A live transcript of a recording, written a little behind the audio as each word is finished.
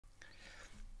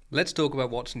Let's talk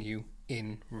about what's new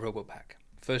in Robopack.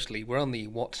 Firstly, we're on the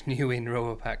what's new in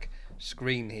Robopack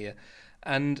screen here,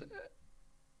 and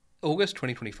August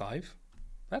 2025,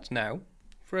 that's now,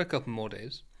 for a couple more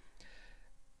days.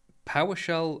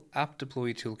 PowerShell App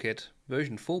Deploy Toolkit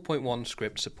version 4.1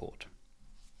 script support.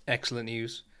 Excellent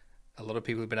news. A lot of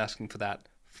people have been asking for that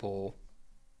for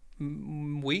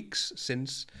weeks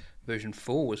since version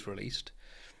 4 was released.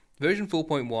 Version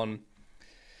 4.1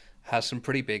 has some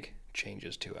pretty big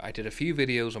changes to it. I did a few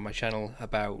videos on my channel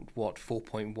about what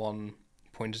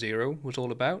 4.1.0 was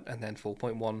all about, and then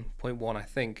 4.1.1 I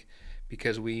think,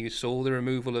 because we saw the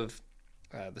removal of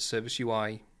the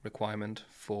ServiceUI requirement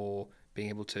for being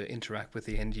able to interact with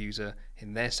the end user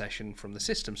in their session from the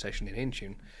system session in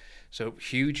Intune. So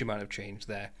huge amount of change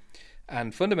there.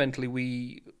 And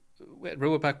fundamentally, at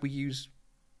Robopack we use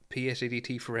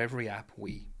PSADT for every app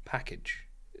we package.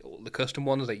 All the custom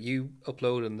ones that you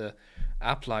upload and the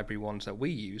app library ones that we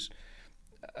use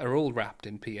are all wrapped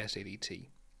in PSADT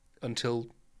until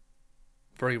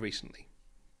very recently,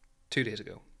 2 days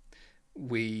ago.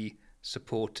 We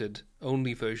supported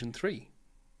only version 3.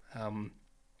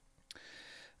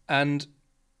 And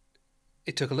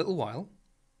it took a little while,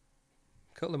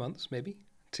 a couple of months maybe,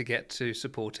 to get to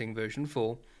supporting version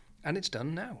 4, and it's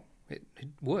done now. It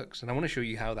works, and I want to show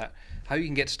you how you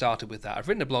can get started with that. I've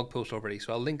written a blog post already,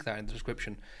 so I'll link that in the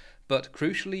description. But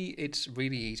crucially, it's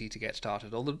really easy to get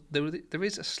started, although there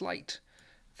is a slight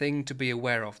thing to be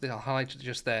aware of. I'll highlight it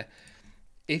just there.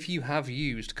 If you have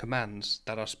used commands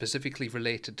that are specifically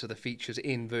related to the features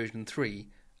in version 3,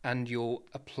 and you're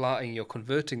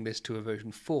converting this to a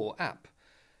version 4 app,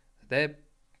 they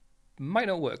might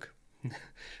not work.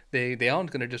 They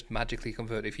aren't going to just magically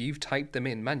convert. If you've typed them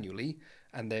in manually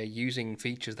and they're using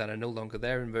features that are no longer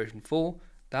there in version 4,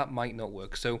 that might not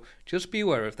work. So just be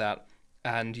aware of that,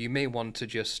 and you may want to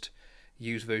just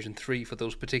use version 3 for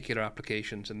those particular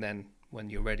applications, and then when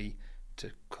you're ready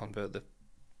to convert the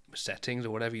settings or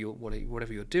whatever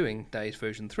you're doing, that is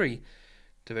version 3,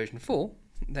 to version 4,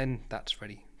 then that's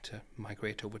ready to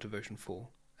migrate over to version 4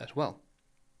 as well.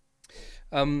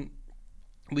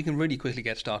 We can really quickly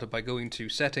get started by going to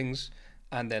settings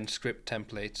and then script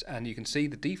templates, and you can see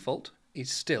the default is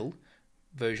still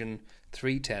version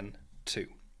 3.10.2.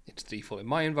 It's the default in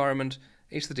my environment,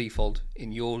 it's the default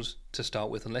in yours to start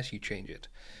with unless you change it.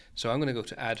 So I'm going to go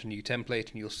to add new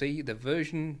template, and you'll see the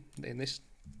version in this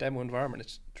demo environment,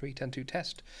 it's 3.10.2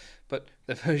 test, but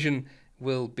the version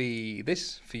will be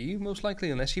this for you most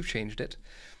likely unless you've changed it,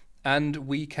 and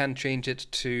we can change it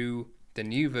to the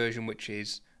new version, which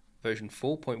is version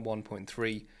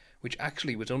 4.1.3, which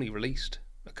actually was only released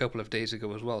a couple of days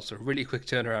ago as well, so a really quick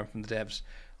turnaround from the devs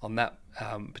on that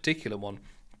particular one,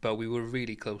 but we were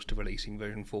really close to releasing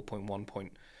version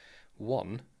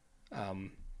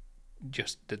 4.1.1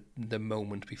 just the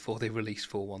moment before they released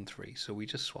 4.1.3, so we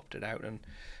just swapped it out and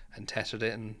tested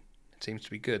it, and it seems to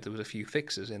be good. There was a few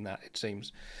fixes in that, it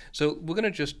seems. So we're going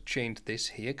to just change this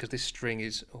here, because this string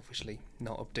is obviously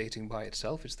not updating by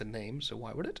itself, it's the name, so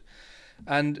why would it?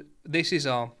 And this is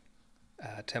our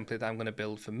template that I'm going to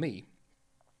build for me.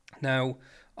 Now,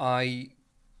 I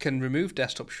can remove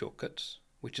desktop shortcuts,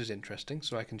 which is interesting,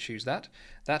 so I can choose that.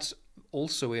 That's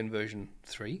also in version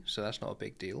 3, so that's not a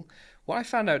big deal. What I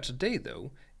found out today,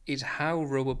 though, is how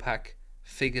Robopack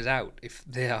figures out if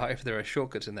there are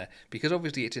shortcuts in there, because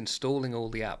obviously it's installing all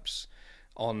the apps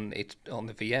on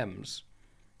the VMs.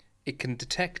 It can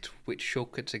detect which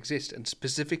shortcuts exist and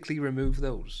specifically remove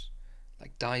those.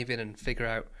 Like dive in and figure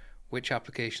out which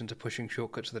applications are pushing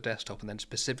shortcuts to the desktop and then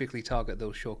specifically target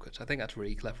those shortcuts. I think that's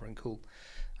really clever and cool.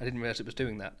 I didn't realize it was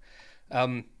doing that.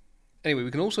 Anyway,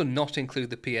 we can also not include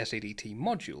the PSADT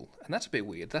module, and that's a bit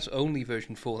weird. That's only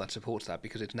version 4 that supports that,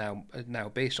 because it's now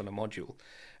based on a module.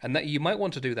 And that you might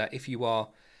want to do that if you are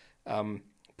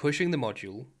pushing the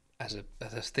module as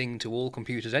a thing to all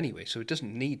computers anyway, so it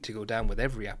doesn't need to go down with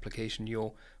every application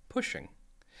you're pushing.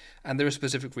 And there are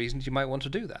specific reasons you might want to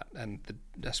do that. And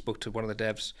I spoke to one of the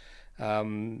devs,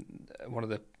 one of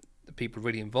the people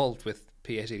really involved with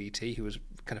PSADT, who was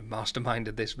kind of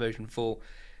masterminded this version 4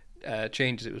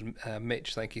 changes. It was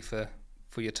Mitch. Thank you for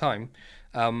your time.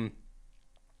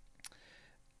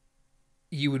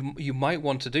 You might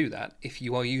want to do that if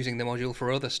you are using the module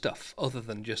for other stuff other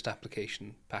than just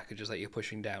application packages that you're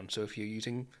pushing down. So if you're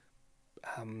using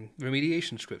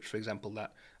remediation scripts, for example,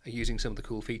 that are using some of the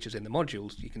cool features in the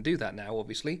modules, you can do that now,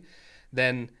 obviously.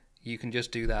 Then you can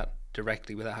just do that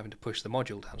directly without having to push the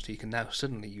module down. So you can now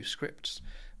suddenly use scripts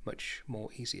much more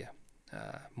easier.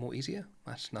 More easier?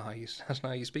 That's not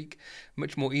how you speak.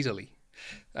 Much more easily.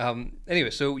 Anyway,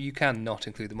 so you can not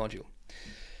include the module.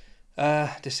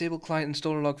 Disable client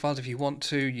installer log files if you want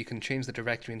to. You can change the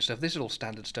directory and stuff. This is all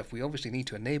standard stuff. We obviously need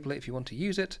to enable it if you want to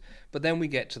use it. But then we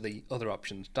get to the other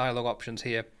options. Dialog options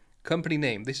here. Company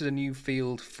name. This is a new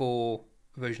field for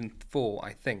version 4,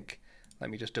 I think. Let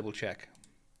me just double check.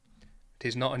 It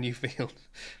is not a new field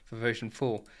for version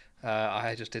 4.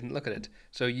 I just didn't look at it.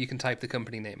 So you can type the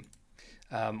company name.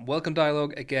 Welcome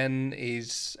dialog again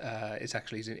is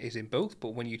in both, but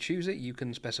when you choose it, you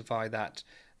can specify that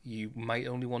you might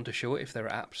only want to show it if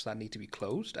there are apps that need to be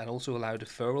closed, and also allow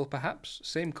deferral perhaps.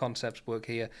 Same concepts work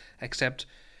here, except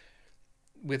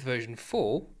with version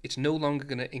 4, it's no longer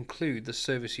going to include the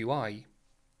ServiceUI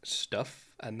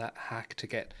stuff and that hack to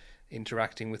get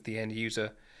interacting with the end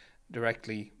user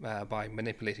directly by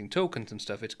manipulating tokens and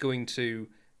stuff. It's going to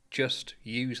just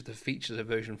use the features of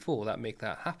version 4 that make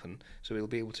that happen, so it'll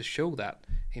be able to show that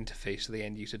interface to the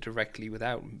end user directly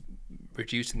without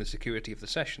reducing the security of the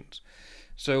sessions.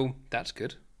 So that's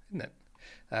good, isn't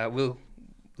it? We'll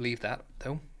leave that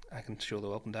though. I can show the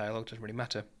welcome dialog, doesn't really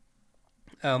matter.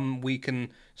 We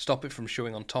can stop it from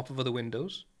showing on top of other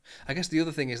windows. I guess the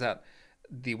other thing is that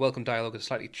the welcome dialog is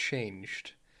slightly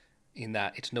changed in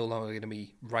that it's no longer going to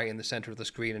be right in the center of the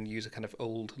screen and use a kind of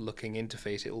old looking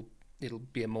interface. It'll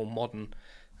be a more modern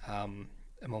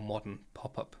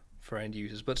pop-up for end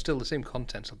users, but still the same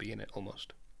contents will be in it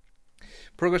almost.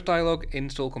 Progress dialog,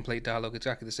 install complete dialog,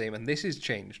 exactly the same, and this is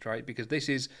changed, right? Because this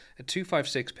is a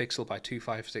 256 pixel by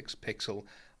 256 pixel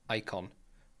icon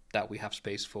that we have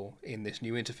space for in this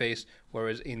new interface,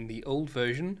 whereas in the old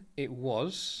version it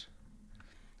was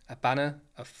a banner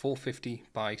of 450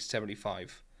 by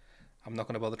 75. I'm not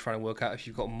going to bother trying to work out if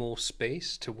you've got more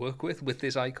space to work with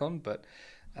this icon, but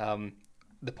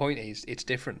the point is it's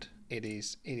different. It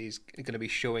is going to be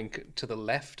showing to the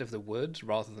left of the words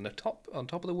rather than on top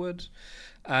of the words,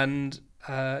 and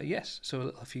yes,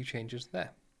 so a few changes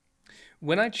there.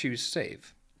 When I choose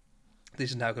save,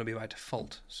 this is now going to be by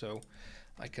default, so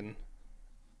I can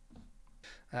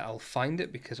I'll find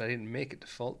it because I didn't make it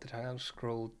default. Did I now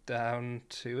scroll down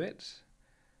to it?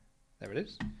 There it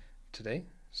is. Today,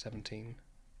 17:13,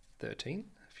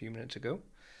 a few minutes ago.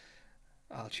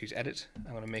 I'll choose edit.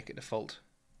 I'm going to make it default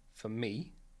for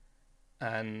me,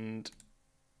 and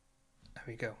there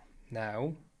we go.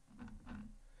 Now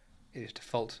it is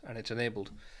default and it's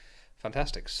enabled.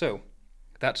 Fantastic. So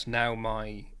that's now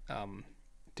my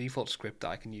default script that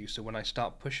I can use. So when I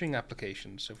start pushing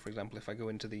applications, so for example, if I go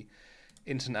into the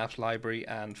Instant Apps library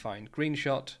and find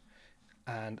Greenshot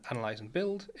and analyze and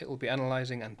build, it will be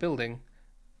analyzing and building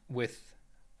with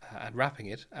and wrapping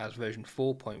it as version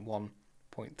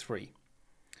 4.1.3.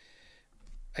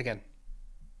 Again,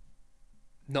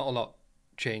 not a lot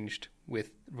changed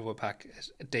with Robopack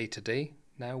day to day.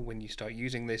 Now when you start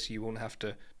using this, you won't have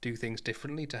to do things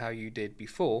differently to how you did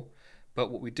before,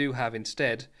 but what we do have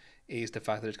instead is the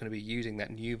fact that it's going to be using that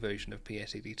new version of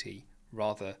PSADT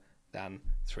rather than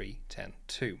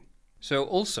 3.10.2. So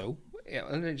also,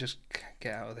 let me just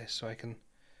get out of this so I can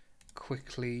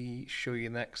quickly show you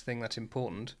the next thing that's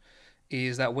important,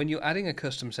 is that when you're adding a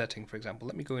custom setting, for example,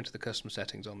 let me go into the custom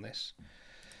settings on this,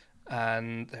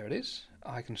 and there it is.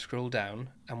 I can scroll down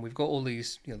and we've got all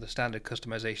these, the standard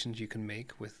customizations you can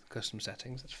make with custom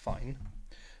settings. That's fine.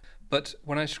 But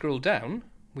when I scroll down,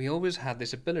 we always had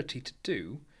this ability to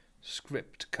do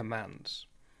script commands.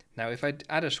 Now if I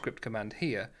add a script command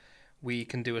here, we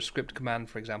can do a script command,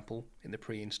 for example, in the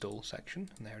pre-install section,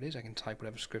 and there it is. I can type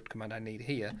whatever script command I need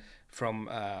here from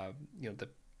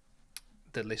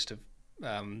the list of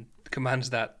commands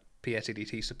that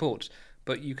PSADT supports.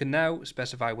 But you can now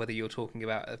specify whether you're talking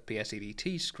about a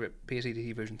PSADT script,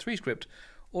 PSADT version 3 script,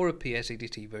 or a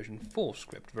PSADT version 4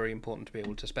 script. Very important to be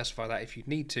able to specify that if you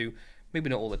need to. Maybe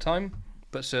not all the time,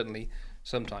 but certainly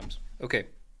sometimes. Okay,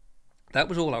 that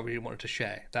was all I really wanted to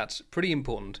share. That's pretty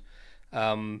important.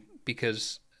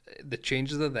 Because the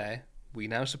changes are there. We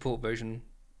now support version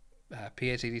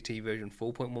PSADT version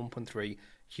 4.1.3.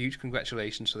 Huge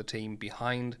congratulations to the team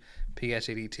behind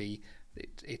PSADT.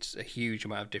 It's a huge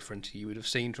amount of difference. You would have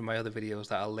seen from my other videos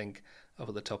that I'll link up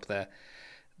at the top there,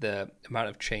 the amount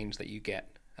of change that you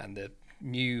get and the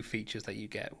new features that you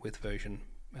get with version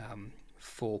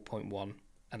 4.1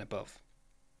 and above.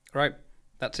 Right,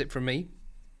 that's it from me.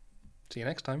 See you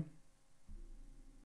next time.